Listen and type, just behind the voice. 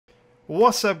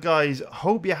What's up guys,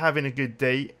 hope you're having a good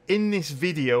day. In this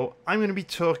video I'm going to be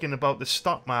talking about the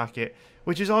stock market,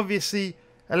 which is obviously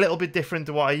a little bit different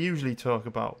to what I usually talk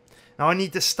about. Now I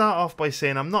need to start off by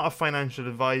saying I'm not a financial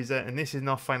advisor and this is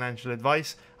not financial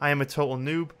advice. I am a total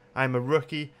noob, I am a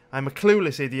rookie, I'm a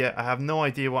clueless idiot, I have no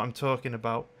idea what I'm talking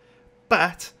about.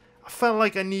 But I felt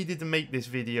like I needed to make this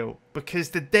video because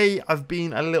today I've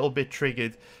been a little bit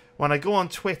triggered. When I go on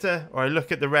Twitter or I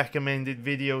look at the recommended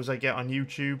videos I get on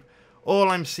YouTube,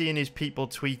 all I'm seeing is people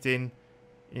tweeting,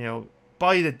 you know,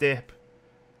 buy the dip,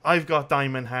 I've got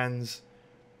diamond hands,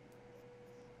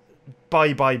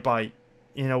 buy.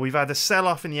 You know, we've had a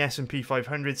sell-off in the S&P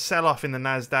 500, sell-off in the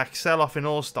Nasdaq, sell-off in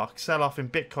all stocks, sell-off in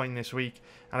Bitcoin this week,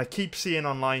 and I keep seeing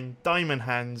online, diamond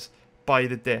hands, buy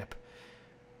the dip.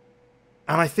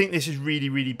 And I think this is really,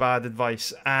 really bad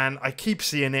advice, and I keep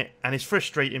seeing it, and it's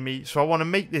frustrating me, so I want to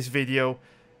make this video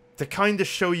to kind of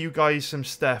show you guys some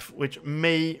stuff which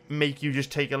may make you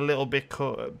just take a little bit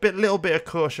of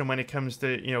caution when it comes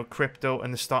to, you know, crypto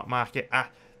and the stock market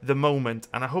at the moment.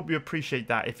 And I hope you appreciate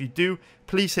that. If you do,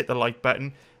 please hit the like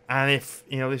button, and if,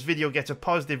 you know, this video gets a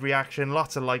positive reaction,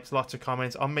 lots of likes, lots of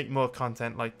comments, I'll make more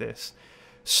content like this.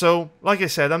 So like I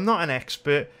said, I'm not an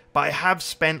expert, but I have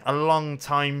spent a long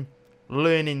time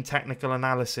learning technical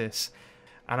analysis,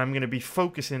 and I'm going to be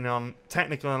focusing on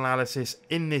technical analysis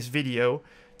in this video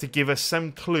to give us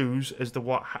some clues as to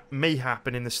what may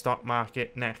happen in the stock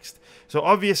market next. So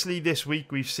obviously this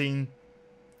week we've seen,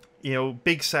 you know,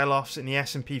 big sell-offs in the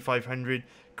S&P 500,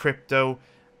 crypto,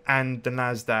 and the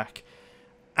Nasdaq.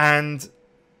 And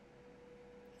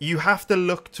you have to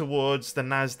look towards the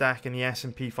Nasdaq and the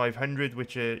S&P 500,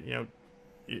 which are, you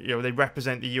know, they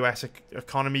represent the US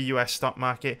economy, US stock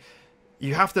market.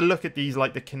 You have to look at these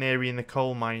like the canary in the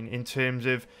coal mine in terms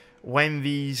of when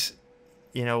these,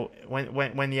 you know,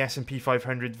 when the S&P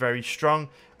 500 is very strong,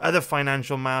 other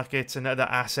financial markets and other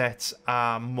assets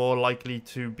are more likely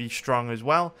to be strong as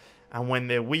well. And when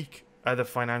they're weak, other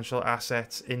financial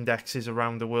assets, indexes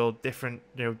around the world, different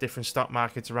stock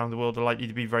markets around the world are likely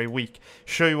to be very weak.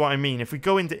 Show you what I mean. If we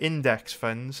go into index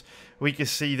funds, we can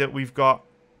see that we've got,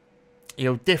 you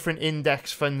know, different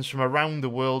index funds from around the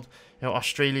world. You know,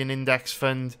 Australian index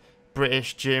fund,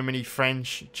 British, Germany,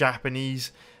 French,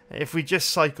 Japanese. If we just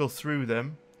cycle through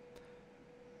them,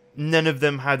 none of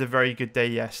them had a very good day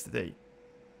yesterday.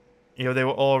 You know, they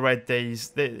were all red days.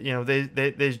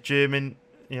 There's German,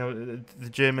 you know, the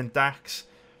German DAX,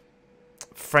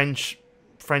 French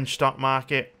stock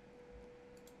market,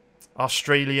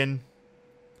 Australian,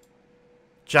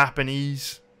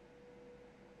 Japanese.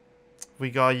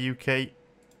 We got UK.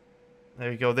 There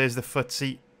we go. There's the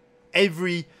FTSE.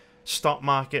 Every stock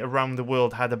market around the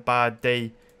world had a bad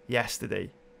day yesterday.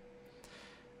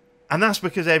 And that's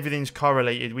because everything's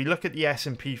correlated. We look at the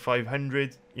S&P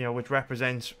 500, you know, which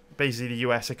represents basically the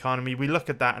US economy. We look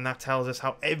at that and that tells us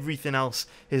how everything else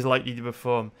is likely to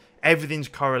perform. Everything's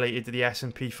correlated to the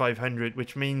S&P 500,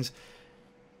 which means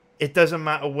it doesn't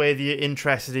matter whether you're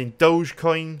interested in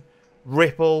Dogecoin,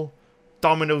 Ripple,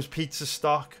 Domino's pizza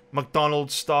stock,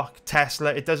 McDonald's stock,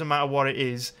 Tesla. It doesn't matter what it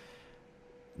is.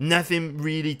 Nothing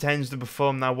really tends to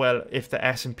perform that well if the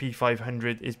S&P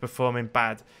 500 is performing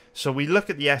bad. So we look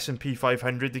at the S&P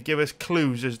 500 to give us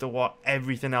clues as to what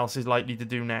everything else is likely to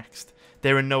do next.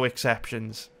 There are no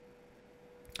exceptions.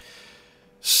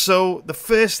 So the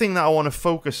first thing that I want to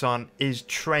focus on is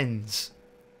trends.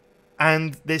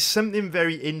 And there's something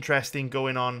very interesting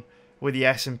going on with the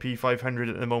S&P 500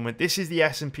 at the moment. This is the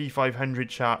S&P 500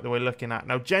 chart that we're looking at.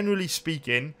 Now, generally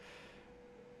speaking,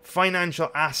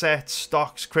 financial assets,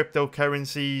 stocks,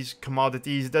 cryptocurrencies,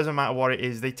 commodities, it doesn't matter what it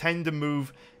is, they tend to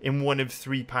move in one of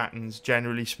three patterns,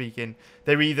 generally speaking.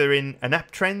 They're either in an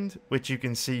uptrend, which you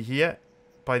can see here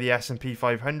by the S&P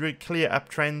 500, clear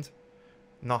uptrend,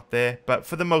 not there, but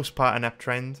for the most part an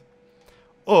uptrend,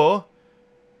 or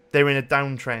they're in a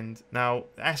downtrend. Now,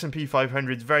 S&P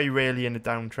 500 is very rarely in a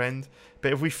downtrend,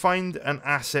 but if we find an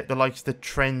asset that likes to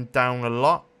trend down a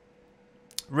lot,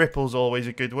 Ripple's always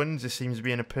a good one. This seems to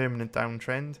be in a permanent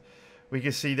downtrend. We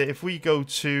can see that if we go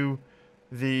to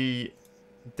the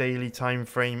daily time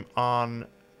frame on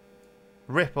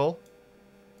Ripple,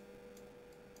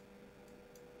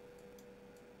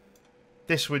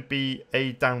 this would be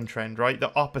a downtrend, right?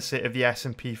 The opposite of the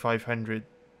S&P 500.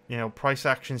 You know, price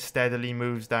action steadily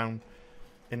moves down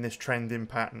in this trending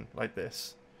pattern like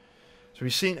this. So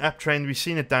we've seen uptrend, we've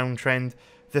seen a downtrend.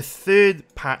 The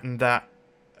third pattern that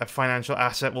a financial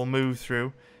asset will move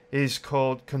through is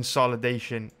called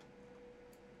consolidation.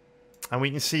 And we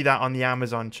can see that on the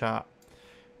Amazon chart.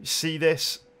 You see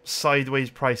this sideways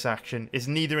price action is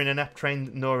neither in an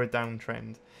uptrend nor a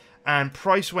downtrend. And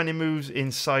price, when it moves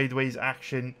in sideways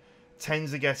action,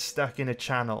 tends to get stuck in a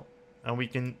channel. And we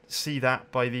can see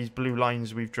that by these blue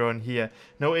lines we've drawn here.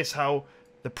 Notice how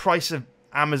the price of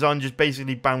Amazon just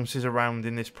basically bounces around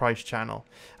in this price channel.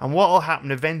 And what will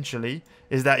happen eventually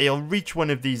is that it'll reach one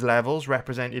of these levels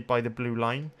represented by the blue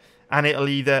line. And it'll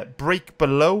either break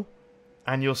below,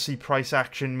 and you'll see price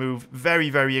action move very,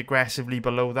 very aggressively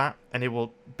below that. And it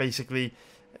will basically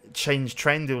change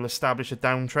trend. It will establish a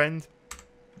downtrend.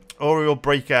 Or it will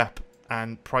break up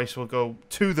and price will go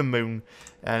to the moon,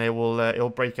 and it'll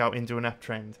break out into an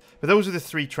uptrend. But those are the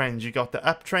three trends. You've got the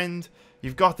uptrend,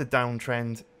 you've got the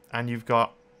downtrend, and you've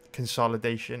got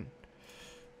consolidation.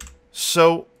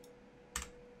 So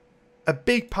a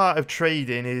big part of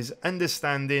trading is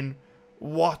understanding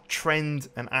what trend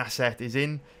an asset is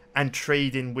in and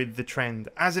trading with the trend.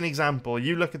 As an example,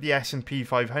 you look at the S&P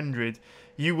 500,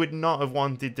 you would not have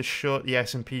wanted to short the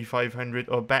S&P 500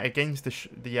 or bet against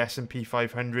the S&P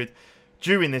 500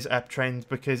 during this uptrend,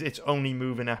 because it's only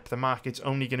moving up. The market's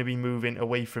only going to be moving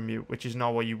away from you, which is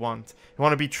not what you want. You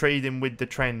want to be trading with the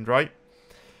trend, right?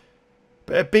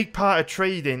 But a big part of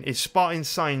trading is spotting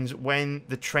signs when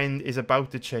the trend is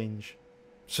about to change,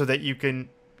 so that you can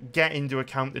get into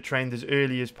account the trend as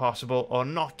early as possible, or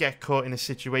not get caught in a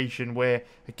situation where,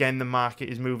 again, the market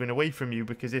is moving away from you.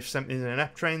 Because if something's in an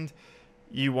uptrend,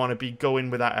 you want to be going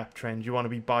with that uptrend. You want to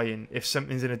be buying. If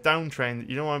something's in a downtrend,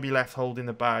 you don't want to be left holding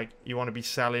the bag. You want to be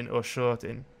selling or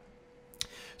shorting.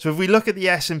 So if we look at the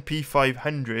S&P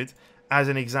 500 as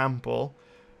an example,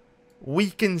 we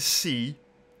can see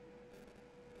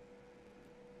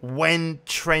when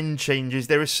trend changes.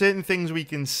 There are certain things we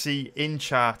can see in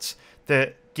charts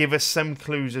that give us some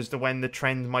clues as to when the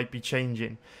trend might be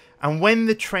changing. And when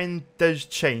the trend does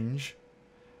change,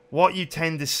 what you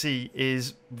tend to see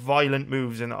is violent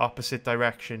moves in the opposite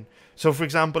direction. So, for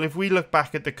example, if we look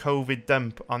back at the COVID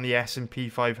dump on the S&P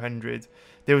 500,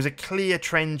 there was a clear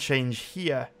trend change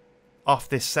here off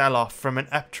this sell-off from an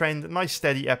uptrend, a nice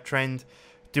steady uptrend,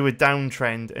 to a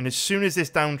downtrend. And as soon as this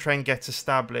downtrend gets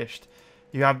established,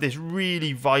 you have this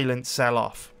really violent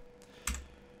sell-off.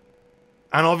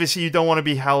 And obviously, you don't want to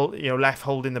be left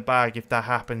holding the bag if that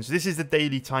happens. This is the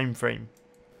daily time frame.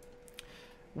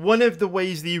 One of the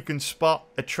ways that you can spot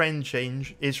a trend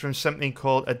change is from something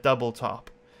called a double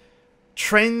top.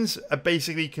 Trends are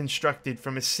basically constructed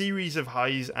from a series of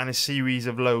highs and a series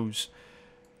of lows.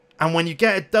 And when you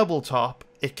get a double top,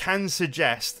 it can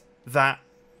suggest that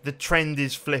the trend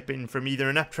is flipping from either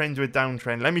an uptrend to a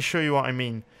downtrend. Let me show you what I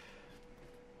mean.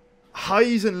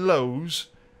 Highs and lows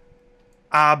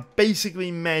are basically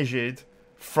measured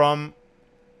from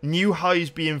new highs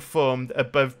being formed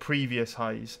above previous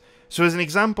highs. So as an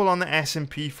example, on the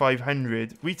S&P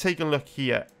 500, we take a look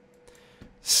here.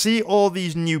 See all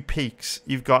these new peaks.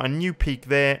 You've got a new peak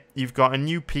there, you've got a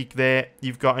new peak there,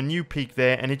 you've got a new peak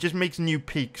there, and it just makes new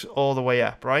peaks all the way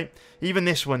up, right? Even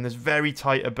this one that's very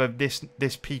tight above this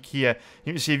peak here.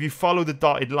 You can see if you follow the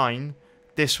dotted line,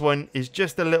 this one is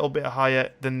just a little bit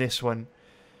higher than this one.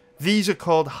 These are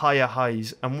called higher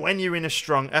highs, and when you're in a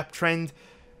strong uptrend,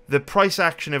 the price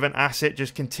action of an asset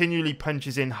just continually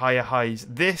punches in higher highs.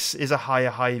 This is a higher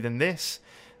high than this.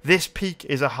 This peak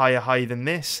is a higher high than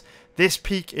this. This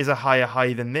peak is a higher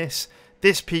high than this.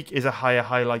 This peak is a higher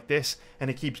high like this. And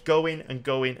it keeps going and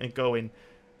going and going.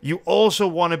 You also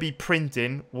want to be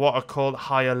printing what are called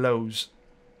higher lows.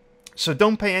 So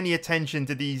don't pay any attention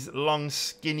to these long,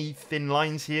 skinny, thin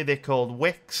lines here. They're called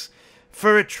wicks.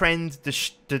 For a trend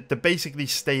to basically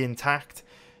stay intact,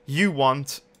 you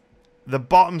want the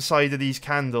bottom side of these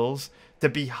candles to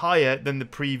be higher than the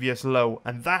previous low,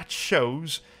 and that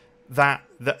shows that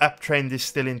the uptrend is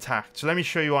still intact. So let me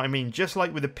show you what I mean. Just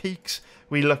like with the peaks,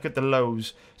 we look at the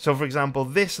lows. So for example,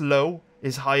 this low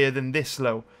is higher than this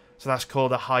low, so that's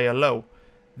called a higher low.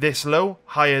 This low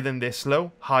higher than this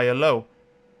low, higher low,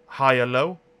 higher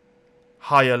low,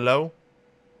 higher low.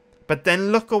 But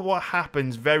then look at what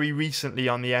happens very recently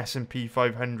on the S&P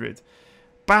 500.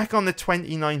 Back on the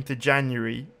 29th of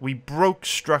January, we broke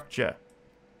structure.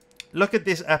 Look at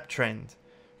this uptrend.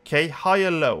 Okay,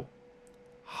 higher low,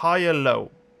 higher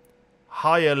low,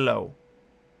 higher low.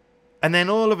 And then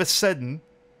all of a sudden,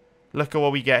 look at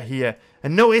what we get here.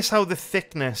 And notice how the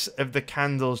thickness of the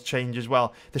candles change as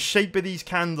well. The shape of these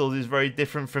candles is very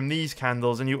different from these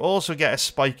candles, and you also get a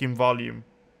spike in volume.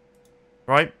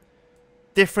 Right?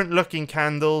 Different looking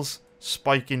candles,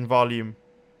 spike in volume.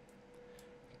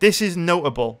 This is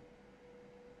notable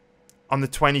on the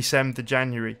 27th of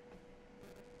January.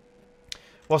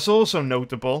 What's also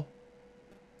notable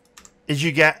is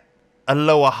you get a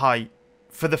lower high.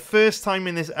 For the first time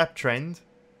in this uptrend,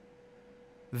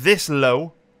 this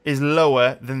low is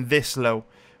lower than this low,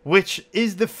 which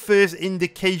is the first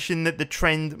indication that the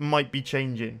trend might be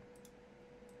changing.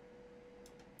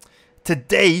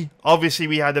 Today, obviously,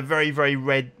 we had a very, very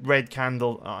red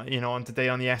candle, on today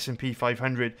on the S&P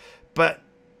 500. But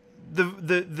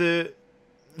the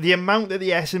amount that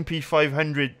the S&P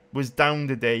 500 was down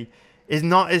today is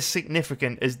not as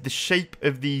significant as the shape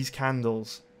of these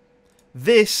candles.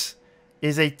 This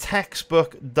is a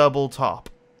textbook double top.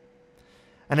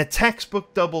 And a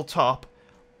textbook double top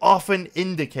often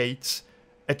indicates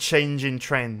a change in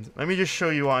trend. Let me just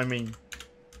show you what I mean.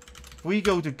 If we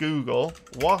go to Google,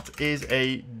 what is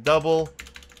a double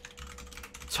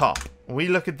top? We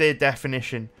look at their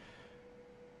definition.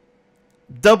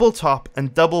 Double top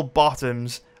and double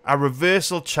bottoms are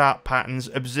reversal chart patterns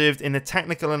observed in the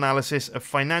technical analysis of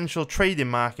financial trading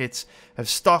markets of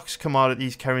stocks,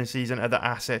 commodities, currencies, and other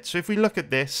assets. So if we look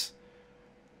at this,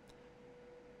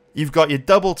 you've got your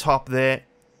double top there,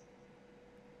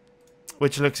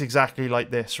 which looks exactly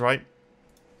like this, right?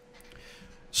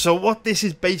 So what this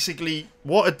is basically,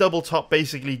 what a double top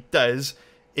basically does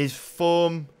is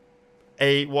form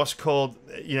what's called,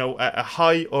 a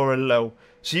high or a low.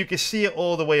 So you can see it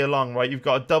all the way along, right? You've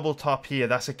got a double top here,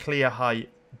 that's a clear high.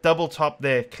 Double top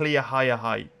there, clear higher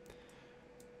high.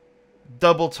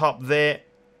 Double top there,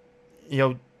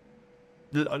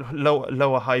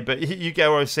 lower high, but you get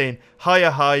what I was saying.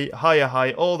 Higher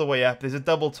high, all the way up. There's a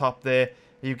double top there,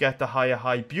 you get the higher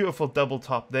high. Beautiful double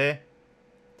top there.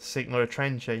 Signal a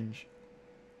trend change.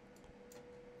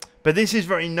 But this is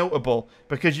very notable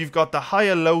because you've got the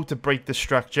higher low to break the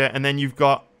structure, and then you've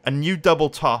got a new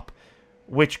double top,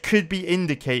 which could be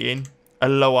indicating a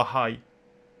lower high,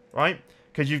 right?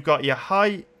 Because you've got your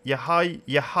high,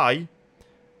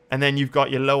 and then you've got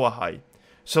your lower high.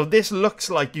 So this looks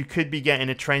like you could be getting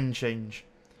a trend change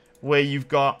where you've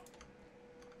got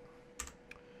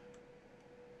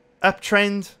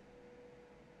uptrend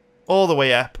all the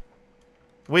way up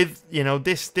with,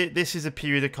 this is a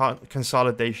period of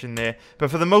consolidation there, but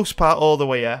for the most part all the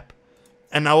way up.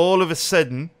 And now all of a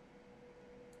sudden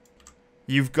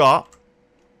you've got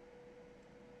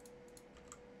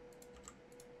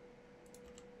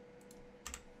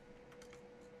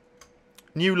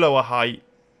new lower high,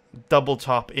 double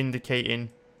top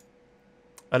indicating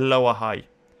a lower high.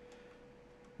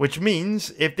 Which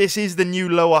means if this is the new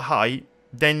lower high,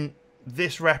 then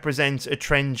this represents a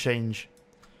trend change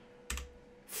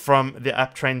from the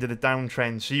uptrend to the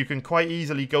downtrend. So you can quite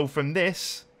easily go from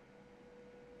this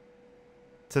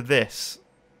to this.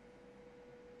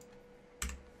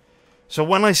 So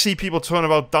when I see people talking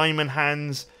about diamond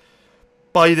hands,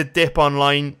 buy the dip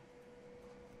online,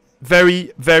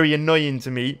 very, very annoying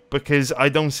to me because I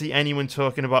don't see anyone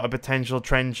talking about a potential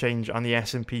trend change on the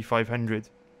S&P 500.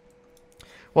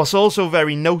 What's also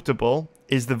very notable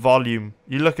is the volume.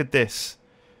 You look at this.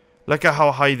 Look at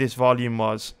how high this volume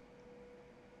was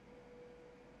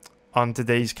on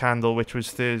today's candle, which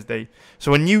was Thursday.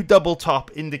 So a new double top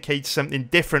indicates something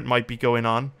different might be going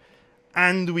on.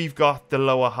 And we've got the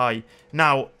lower high.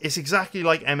 Now, it's exactly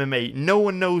like MMA. No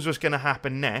one knows what's going to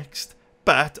happen next.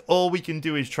 But all we can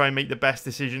do is try and make the best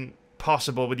decision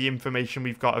possible with the information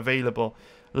we've got available.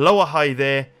 Lower high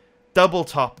there. Double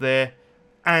top there.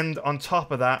 And on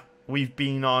top of that, we've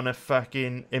been on a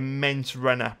fucking immense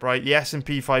run up, right? The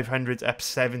S&P 500's up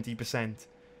 70%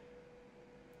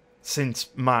 since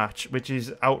March, which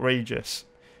is outrageous.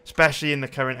 Especially in the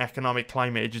current economic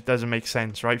climate, it just doesn't make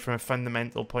sense, right? From a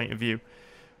fundamental point of view.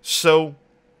 So,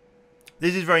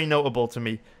 this is very notable to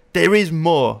me. There is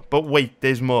more, but wait,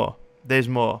 there's more. There's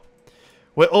more.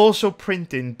 We're also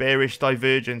printing bearish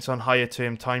divergence on higher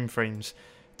term timeframes.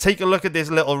 Take a look at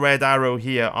this little red arrow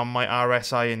here on my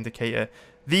RSI indicator.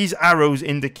 These arrows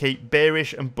indicate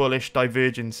bearish and bullish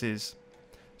divergences.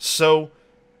 So,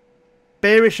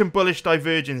 bearish and bullish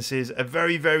divergences are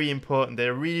very, very important.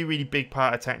 They're a really, really big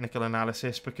part of technical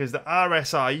analysis because the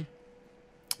RSI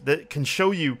that can show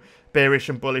you bearish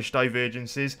and bullish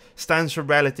divergences stands for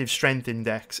Relative Strength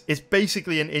Index. It's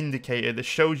basically an indicator that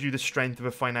shows you the strength of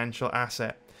a financial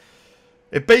asset.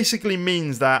 It basically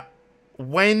means that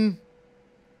when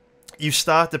you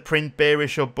start to print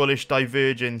bearish or bullish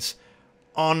divergence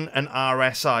on an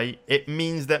RSI, it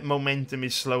means that momentum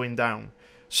is slowing down.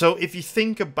 So if you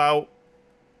think about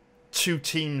two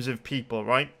teams of people,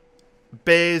 right?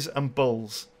 Bears and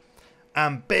bulls.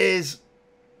 And bears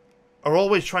are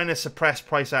always trying to suppress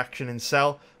price action and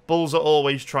sell. Bulls are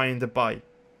always trying to buy.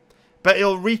 But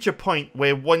it'll reach a point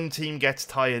where one team gets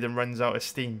tired and runs out of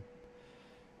steam.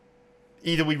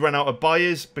 Either we run out of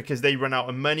buyers because they run out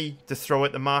of money to throw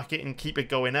at the market and keep it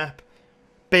going up,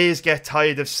 Bears get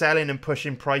tired of selling and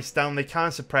pushing price down. They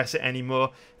can't suppress it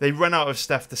anymore. They run out of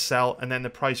stuff to sell, and then the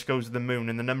price goes to the moon,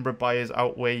 and the number of buyers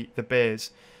outweigh the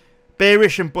bears.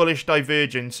 Bearish and bullish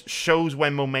divergence shows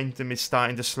when momentum is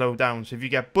starting to slow down. So if you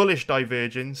get bullish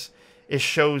divergence, it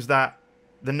shows that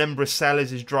the number of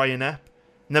sellers is drying up.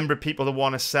 Number of people that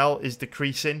want to sell is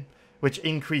decreasing, which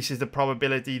increases the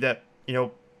probability that, you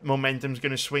know, momentum's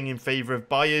going to swing in favor of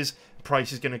buyers.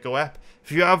 Price is going to go up.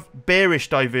 If you have bearish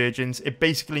divergence, it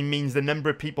basically means the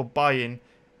number of people buying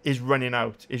is running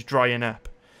out, is drying up.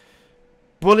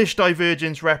 Bullish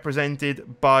divergence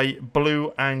represented by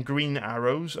blue and green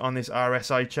arrows on this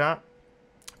RSI chart.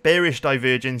 Bearish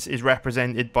divergence is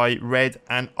represented by red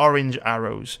and orange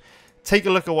arrows. Take a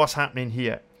look at what's happening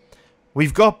here.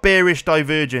 We've got bearish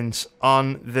divergence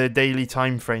on the daily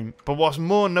time frame, but what's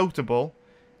more notable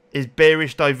is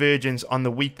bearish divergence on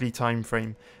the weekly time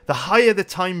frame. The higher the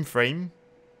time frame,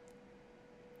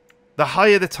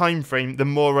 the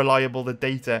more reliable the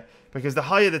data, because the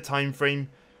higher the time frame,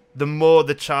 the more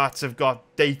the charts have got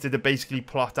data to basically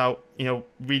plot out, you know,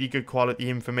 really good quality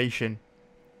information.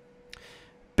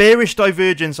 Bearish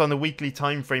divergence on the weekly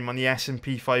time frame on the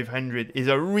S&P 500 is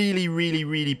a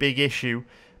really big issue,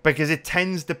 because it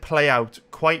tends to play out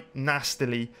quite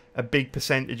nastily a big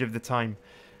percentage of the time.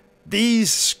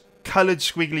 These coloured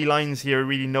squiggly lines here are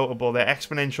really notable. They're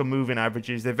exponential moving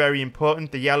averages. They're very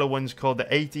important. The yellow one's called the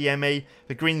 8 EMA.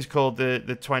 The green's called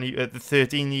the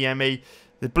 13 EMA.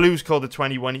 The blue's called the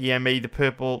 21 EMA. The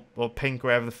purple or pink,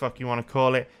 whatever the fuck you want to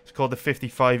call it, it's called the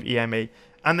 55 EMA.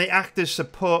 And they act as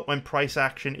support when price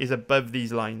action is above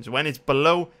these lines. When it's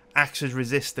below, acts as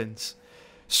resistance.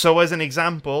 So as an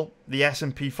example, the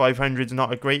S&P 500 is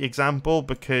not a great example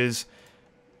because,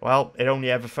 well, it only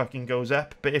ever fucking goes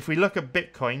up. But if we look at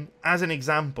Bitcoin, as an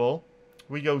example,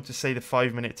 we go to, say, the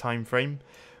 5-minute time frame.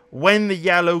 When the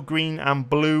yellow, green, and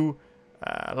blue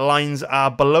lines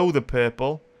are below the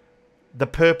purple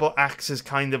acts as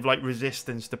kind of like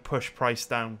resistance to push price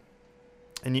down.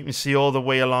 And you can see all the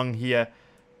way along here,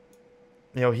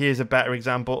 you know, here's a better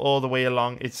example. All the way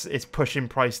along, it's pushing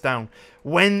price down.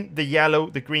 When the yellow,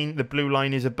 the green, the blue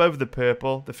line is above the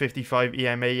purple, the 55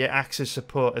 EMA, it acts as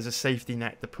support, as a safety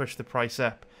net to push the price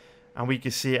up. And we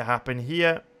can see it happen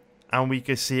here, and we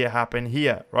can see it happen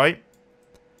here, right?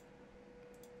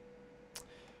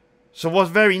 So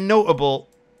what's very notable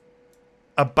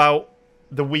about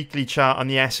the weekly chart on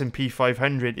the S&P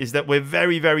 500 is that we're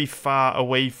very far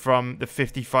away from the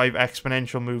 55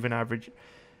 exponential moving average.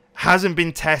 Hasn't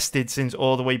been tested since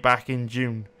all the way back in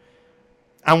June.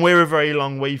 And we're a very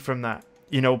long way from that.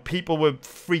 You know, people were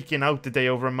freaking out today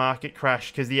over a market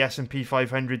crash because the S&P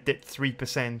 500 dipped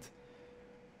 3%.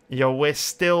 You know, we're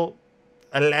still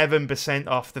 11%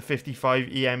 off the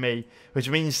 55 EMA, which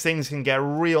means things can get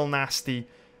real nasty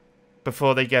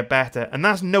before they get better. And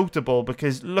that's notable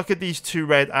because look at these two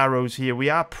red arrows here. We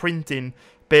are printing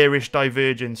bearish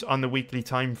divergence on the weekly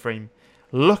time frame.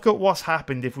 Look at what's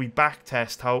happened if we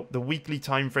backtest how the weekly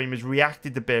time frame has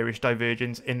reacted to bearish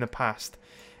divergence in the past.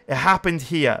 It happened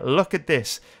here. Look at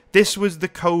this. This was the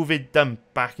COVID dump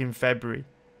back in February.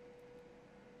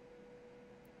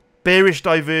 Bearish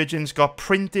divergence got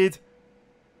printed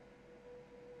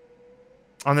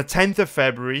on the 10th of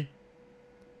February.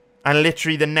 And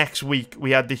literally the next week,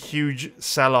 we had the huge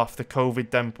sell-off, the COVID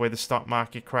dump, where the stock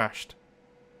market crashed.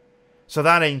 So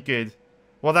that ain't good.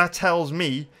 What that tells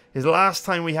me is last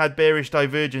time we had bearish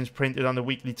divergence printed on the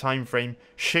weekly time frame,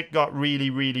 shit got really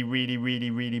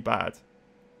bad.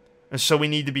 And so we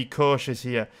need to be cautious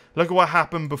here. Look at what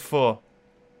happened before.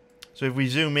 So if we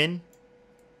zoom in,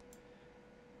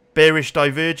 bearish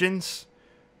divergence.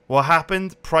 What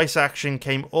happened? Price action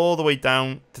came all the way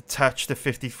down to touch the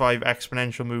 55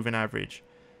 exponential moving average.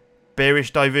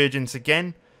 Bearish divergence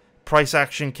again. Price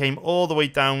action came all the way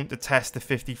down to test the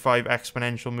 55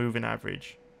 exponential moving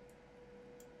average.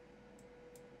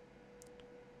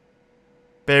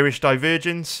 Bearish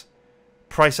divergence.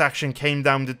 Price action came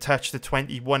down to touch the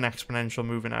 21 exponential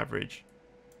moving average.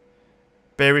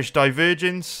 Bearish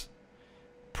divergence.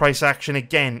 Price action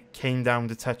again came down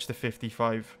to touch the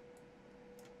 55.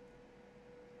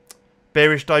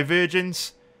 Bearish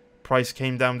divergence, price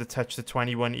came down to touch the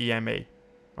 21 EMA,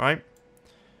 right?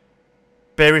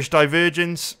 Bearish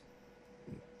divergence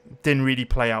didn't really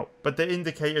play out, but the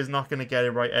indicator's not going to get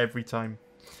it right every time.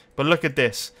 But look at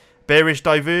this. Bearish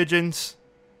divergence,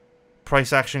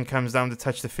 price action comes down to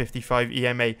touch the 55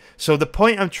 EMA. So the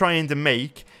point I'm trying to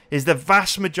make is the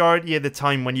vast majority of the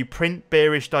time when you print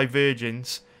bearish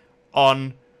divergence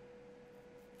on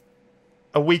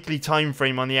a weekly time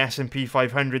frame on the S&P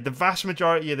 500, the vast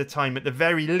majority of the time, at the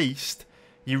very least,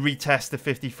 you retest the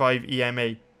 55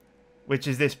 EMA, which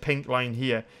is this pink line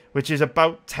here, which is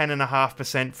about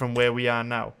 10.5% from where we are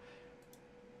now.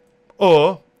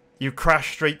 Or you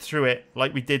crash straight through it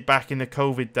like we did back in the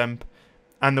COVID dump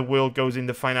and the world goes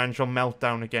into financial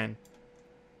meltdown again.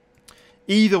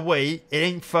 Either way, it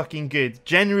ain't fucking good.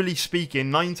 Generally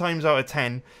speaking, 9 times out of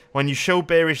 10, when you show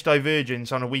bearish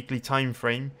divergence on a weekly time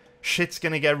frame, shit's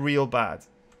gonna get real bad,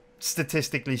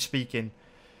 statistically speaking.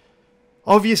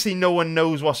 Obviously, no one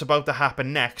knows what's about to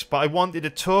happen next, but I wanted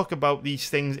to talk about these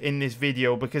things in this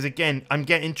video because, again, I'm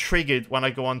getting triggered when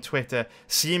I go on Twitter,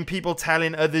 seeing people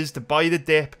telling others to buy the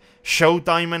dip, show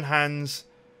diamond hands,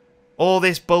 all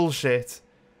this bullshit.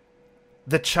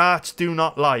 The charts do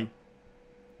not lie.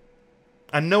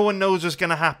 And no one knows what's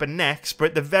going to happen next, but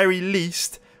at the very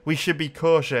least, we should be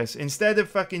cautious. Instead of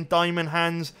fucking diamond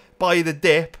hands, buy the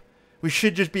dip, we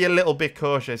should just be a little bit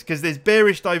cautious because there's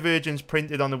bearish divergence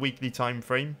printed on the weekly time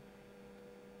frame.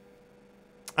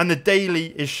 And the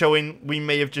daily is showing we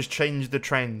may have just changed the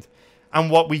trend.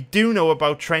 And what we do know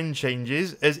about trend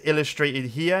changes, as illustrated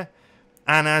here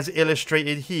and as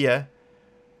illustrated here,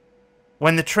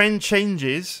 when the trend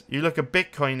changes, you look at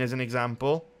Bitcoin as an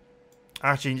example.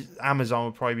 Actually, Amazon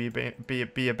would probably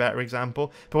be a better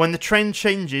example. But when the trend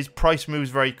changes, price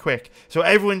moves very quick. So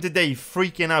everyone today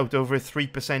freaking out over a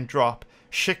 3% drop.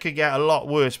 Shit could get a lot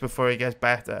worse before it gets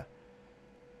better.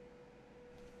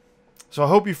 So I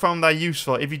hope you found that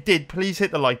useful. If you did, please hit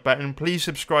the like button. Please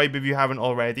subscribe if you haven't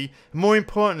already. More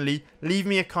importantly, leave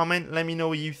me a comment. Let me know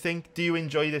what you think. Do you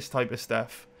enjoy this type of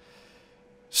stuff?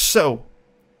 So,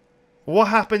 what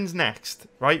happens next?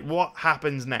 Right? What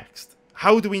happens next?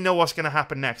 How do we know what's going to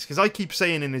happen next? Because I keep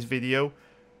saying in this video,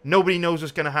 nobody knows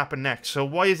what's going to happen next. So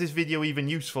why is this video even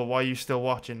useful? Why are you still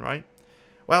watching, right?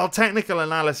 Well, technical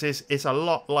analysis is a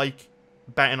lot like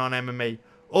betting on MMA.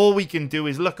 All we can do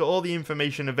is look at all the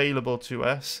information available to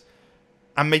us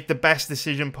and make the best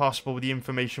decision possible with the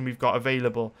information we've got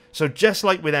available. So just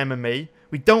like with MMA,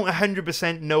 we don't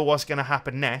 100% know what's going to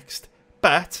happen next,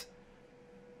 but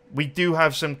we do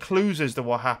have some clues as to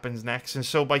what happens next. And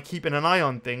so by keeping an eye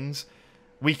on things,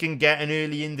 we can get an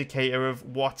early indicator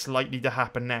of what's likely to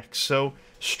happen next. So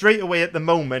straight away at the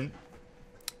moment,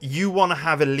 you want to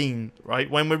have a lean, right?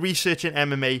 When we're researching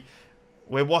MMA,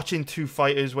 we're watching two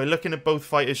fighters, we're looking at both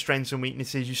fighters' strengths and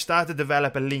weaknesses. You start to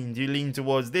develop a lean. Do you lean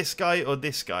towards this guy or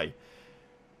this guy?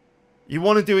 You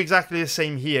want to do exactly the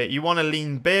same here. You want to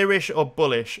lean bearish or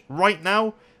bullish. Right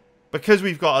now, because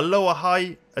we've got a lower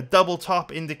high, a double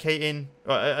top indicating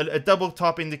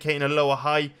a lower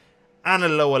high and a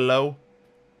lower low,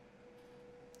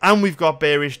 and we've got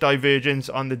bearish divergence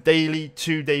on the daily,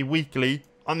 2-day, weekly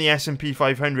on the S&P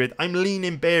 500. I'm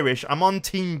leaning bearish. I'm on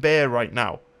Team Bear right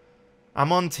now.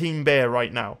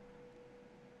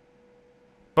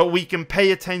 But we can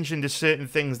pay attention to certain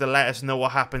things that let us know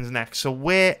what happens next. So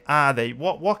where are they?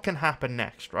 What can happen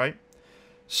next, right?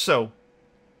 So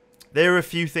there are a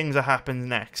few things that happen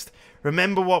next.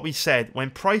 Remember what we said. When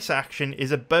price action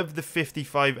is above the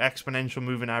 55 exponential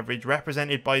moving average,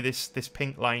 represented by this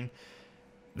pink line,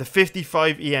 the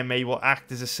 55 EMA will act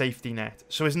as a safety net.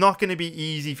 So it's not going to be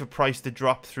easy for price to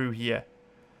drop through here.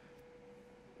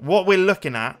 What we're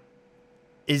looking at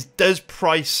is, does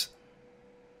price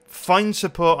find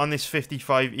support on this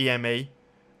 55 EMA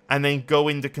and then go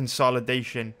into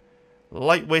consolidation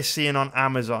like we're seeing on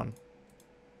Amazon?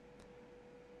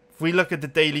 If we look at the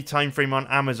daily time frame on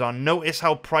Amazon, notice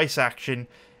how price action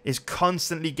is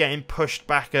constantly getting pushed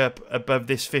back up above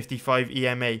this 55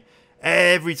 EMA.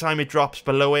 Every time it drops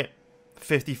below it,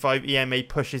 55 EMA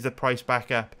pushes the price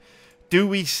back up. Do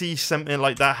we see something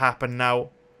like that happen now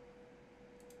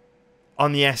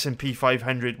on the S&P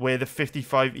 500 where the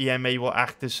 55 EMA will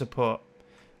act as support?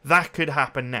 That could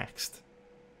happen next.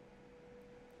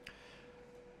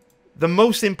 The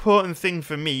most important thing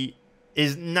for me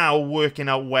is now working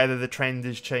out whether the trend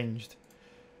has changed.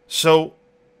 So,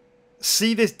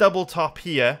 see this double top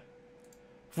here?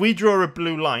 If we draw a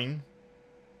blue line,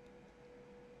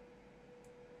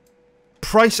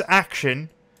 price action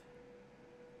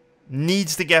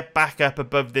needs to get back up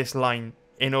above this line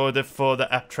in order for the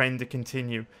uptrend to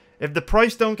continue. If the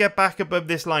price don't get back above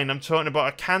this line, I'm talking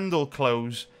about a candle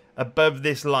close above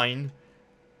this line,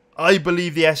 I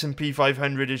believe the S&P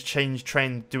 500 has changed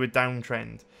trend to a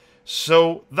downtrend.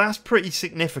 So that's pretty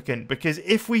significant, because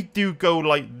if we do go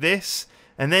like this,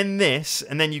 and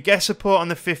then you get support on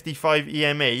the 55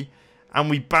 EMA, and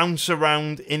we bounce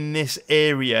around in this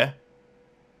area,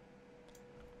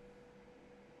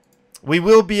 we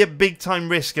will be at big time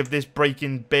risk of this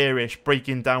breaking bearish,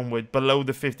 breaking downward below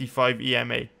the 55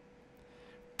 EMA.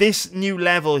 This new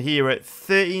level here at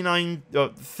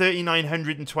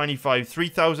 3,925,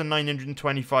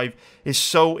 3,925 is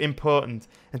so important.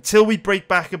 Until we break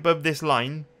back above this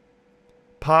line,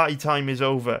 party time is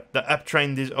over. The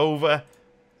uptrend is over,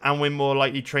 and we're more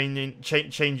likely changing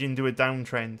to a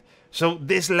downtrend. So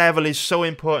this level is so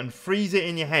important. Freeze it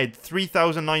in your head.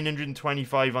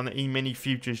 3,925 on the E-mini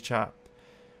futures chart.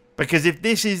 Because if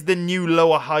this is the new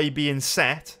lower high being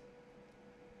set,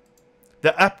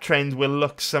 the uptrend will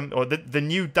look the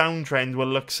new downtrend will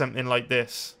look something like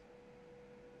this.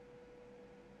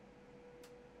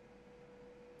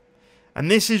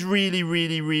 And this is really,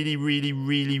 really, really, really,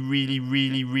 really, really,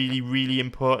 really, really, really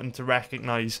important to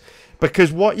recognize.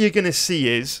 Because what you're going to see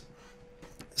is,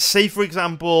 say for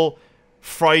example,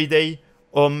 Friday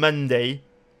or Monday,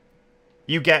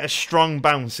 you get a strong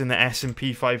bounce in the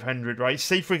S&P 500, right?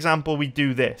 Say for example, we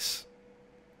do this.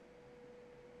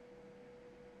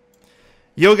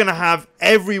 You're going to have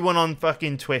everyone on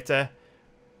fucking Twitter,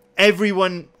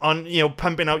 everyone on,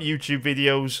 pumping out YouTube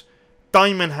videos,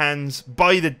 diamond hands,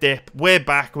 buy the dip, we're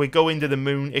back, we're going to the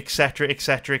moon, etc,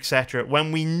 etc, etc.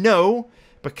 When we know,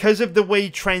 because of the way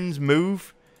trends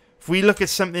move, if we look at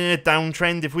something in a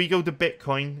downtrend, if we go to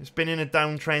Bitcoin, it's been in a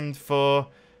downtrend for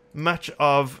much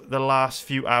of the last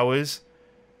few hours.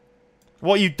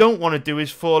 What you don't want to do is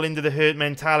fall into the herd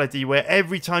mentality where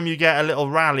every time you get a little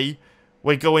rally,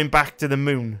 we're going back to the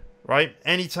moon, right?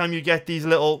 Anytime you get these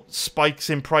little spikes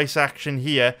in price action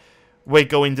here, we're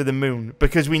going to the moon.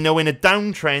 Because we know in a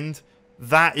downtrend,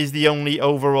 that is the only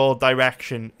overall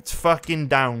direction. It's fucking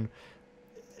down.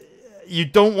 You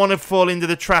don't want to fall into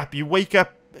the trap. You wake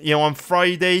up, on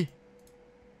Friday.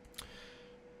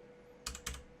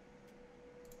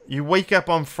 You wake up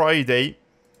on Friday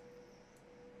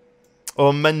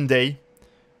or Monday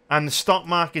and the stock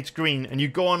market's green, and you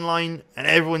go online and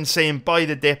everyone's saying buy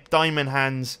the dip, diamond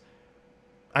hands,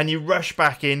 and you rush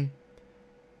back in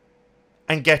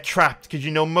and get trapped because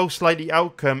most likely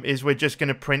outcome is we're just going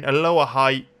to print a lower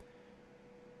high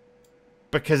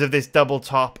because of this double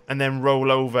top and then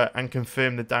roll over and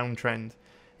confirm the downtrend.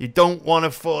 You don't want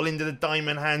to fall into the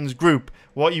diamond hands group.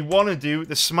 What you want to do,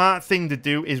 the smart thing to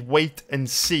do, is wait and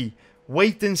see.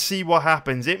 Wait and see what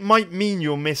happens. It might mean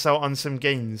you'll miss out on some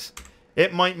gains.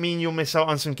 It might mean you'll miss out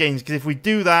on some gains. Because if we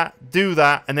do that,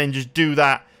 and then just do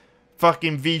that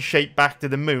fucking V-shape back to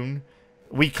the moon,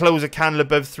 we close a candle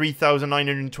above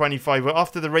 3,925. We're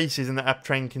off to the races and the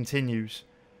uptrend continues.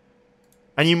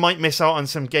 And you might miss out on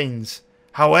some gains.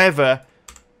 However,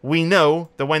 we know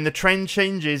that when the trend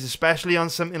changes, especially on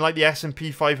something like the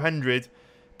S&P 500,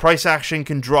 price action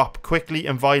can drop quickly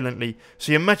and violently.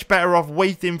 So you're much better off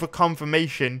waiting for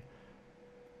confirmation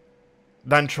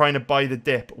than trying to buy the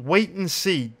dip. Wait and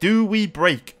see. Do we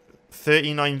break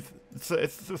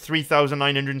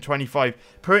 3,925?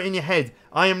 Put it in your head.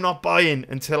 I am not buying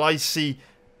until I see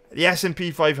the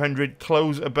S&P 500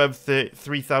 close above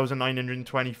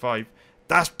 3,925.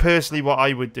 That's personally what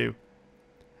I would do.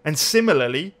 And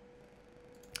similarly,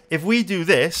 if we do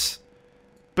this,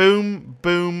 boom,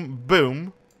 boom,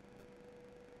 boom,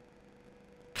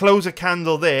 close a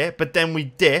candle there, but then we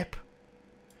dip,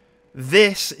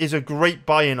 this is a great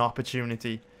buying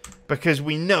opportunity because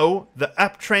we know the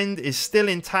uptrend is still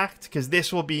intact because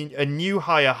this will be a new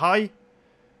higher high,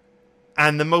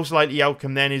 and the most likely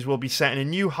outcome then is we'll be setting a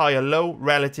new higher low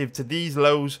relative to these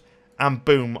lows, and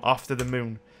boom, off to the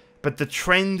moon. But the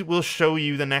trend will show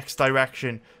you the next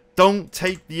direction. Don't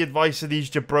take the advice of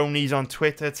these jabronis on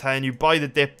Twitter telling you buy the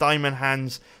dip, diamond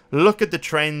hands. Look at the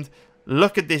trend.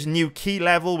 Look at this new key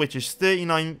level, which is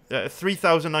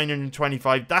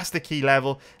 3,925. That's the key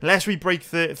level. Unless we break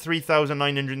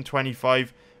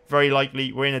 3,925, very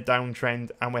likely we're in a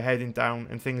downtrend and we're heading down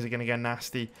and things are going to get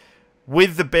nasty.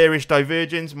 With the bearish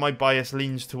divergence, my bias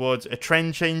leans towards a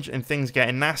trend change and things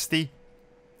getting nasty.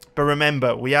 But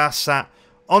remember, we are sat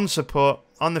on support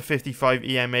on the 55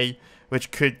 EMA, which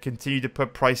could continue to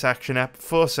put price action up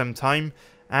for some time.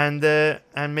 And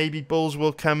maybe bulls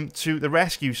will come to the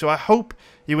rescue. So I hope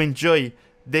you enjoy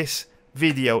this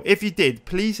video. If you did,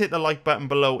 please hit the like button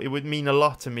below. It would mean a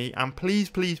lot to me. And please,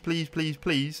 please, please, please,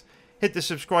 please hit the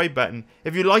subscribe button.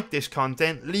 If you like this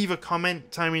content, leave a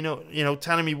comment telling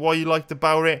me what you liked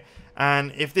about it.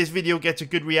 And if this video gets a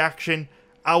good reaction,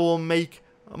 I will make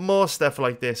more stuff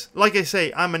like this. Like I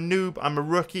say, I'm a noob. I'm a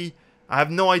rookie. I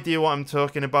have no idea what I'm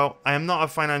talking about. I am not a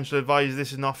financial advisor.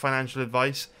 This is not financial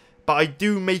advice. But I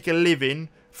do make a living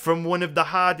from one of the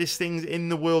hardest things in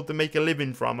the world to make a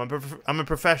living from. I'm a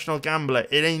professional gambler.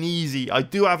 It ain't easy. I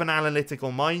do have an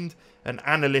analytical mind.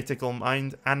 Analytical,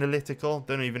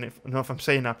 don't even know if I'm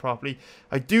saying that properly.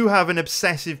 I do have an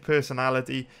obsessive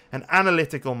personality, an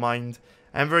analytical mind.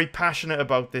 I'm very passionate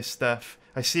about this stuff.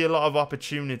 I see a lot of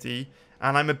opportunity,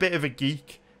 and I'm a bit of a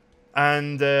geek,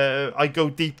 and I go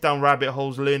deep down rabbit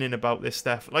holes learning about this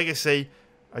stuff. Like I say,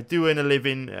 I do earn a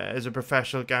living as a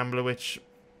professional gambler, which,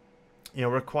 you know,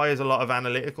 requires a lot of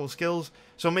analytical skills.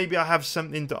 So maybe I have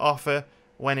something to offer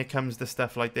when it comes to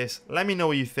stuff like this. Let me know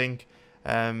what you think.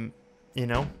 You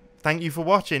know, thank you for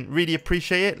watching. Really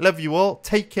appreciate it. Love you all.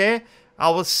 Take care. I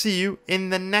will see you in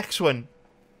the next one.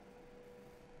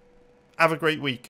 Have a great week.